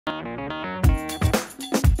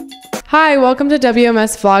Hi, welcome to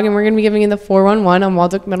WMS Vlog, and we're going to be giving you the 411 on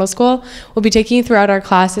Waldock Middle School. We'll be taking you throughout our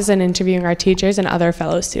classes and interviewing our teachers and other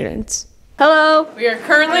fellow students. Hello. We are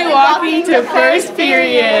currently walking to first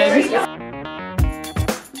period.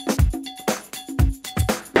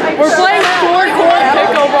 We're playing four-court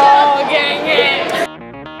pickleball, gang it.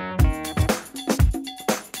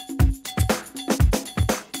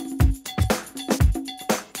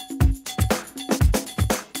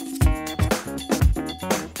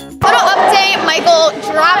 Little update, Michael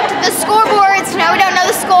dropped the scoreboards. Now we don't know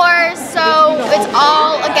the scores, so it's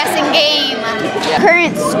all a guessing game.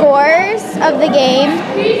 Current scores of the game.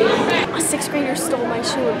 A sixth grader stole my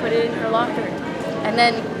shoe and put it in her locker. And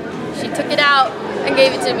then she took it out and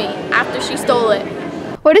gave it to me after she stole it.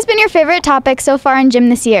 What has been your favorite topic so far in gym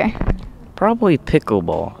this year? Probably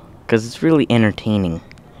pickleball, because it's really entertaining.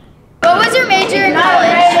 What was your major in college?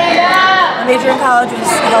 My major in college was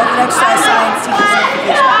health and exercise science, teaching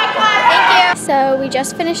certification. Thank you. So we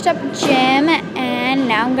just finished up gym, and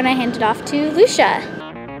now I'm gonna hand it off to Lucia.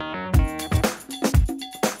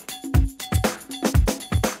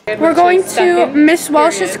 We're going to Miss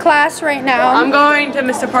Welsh's class right now. I'm going to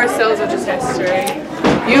Mr. Parcell's, which is history.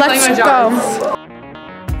 Let's go.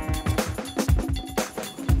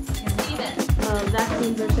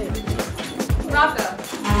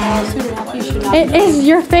 It is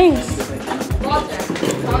your face.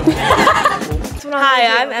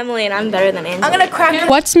 Hi, I'm Emily and I'm better than Angela. I'm gonna crack.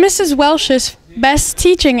 What's Mrs. Welsh's best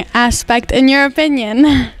teaching aspect in your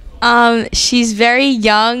opinion? She's very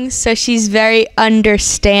young, so she's very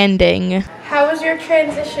understanding. How was your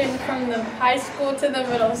transition from the high school to the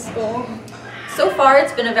middle school? So far,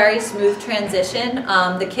 it's been a very smooth transition.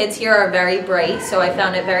 The kids here are very bright, so I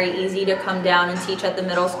found it very easy to come down and teach at the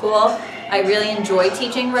middle school. I really enjoy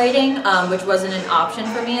teaching writing, which wasn't an option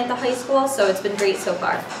for me at the high school, so it's been great so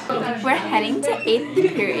far. We're heading to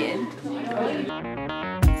 8th period.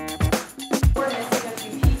 We're missing a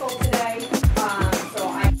few people today,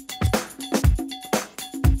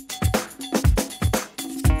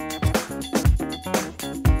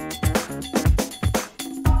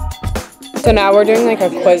 So now we're doing like a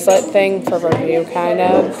Quizlet thing for review, kind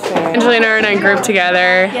of. Angelina and I grouped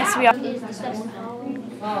together. Yes, we are.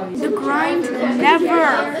 The grind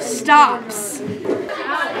never stops.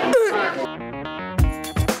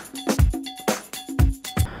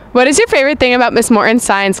 What is your favorite thing about Miss Morton's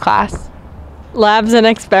science class? Labs and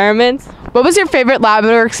experiments. What was your favorite lab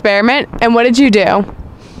or experiment, and what did you do?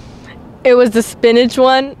 It was the spinach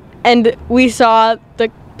one, and we saw the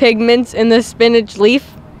pigments in the spinach leaf.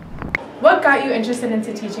 What got you interested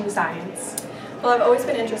into teaching science? Well, I've always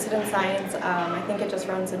been interested in science. I think it just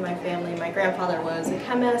runs in my family. My grandfather was a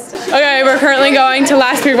chemist. Okay, we're currently going to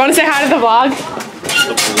last period. Want to say hi to the vlog?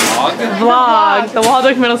 The vlog? Vlog. The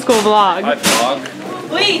Waldock Middle School vlog. Hi, vlog.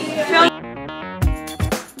 Please,